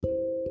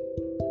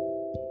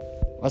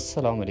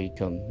अस्सलाम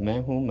वालेकुम। मैं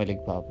हूँ मलिक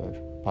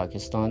बाबर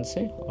पाकिस्तान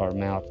से, और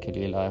मैं आपके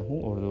लिए लाया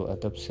हूँ उर्दू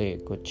अदब से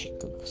कुछ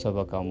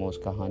सबक आमोज़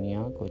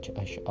कहानियाँ, कुछ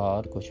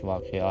अशआर, कुछ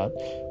वाक़यात,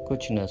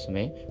 कुछ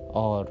नज़में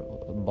और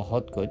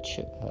बहुत कुछ।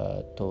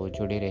 तो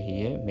जुड़े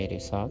रहिए मेरे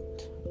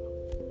साथ।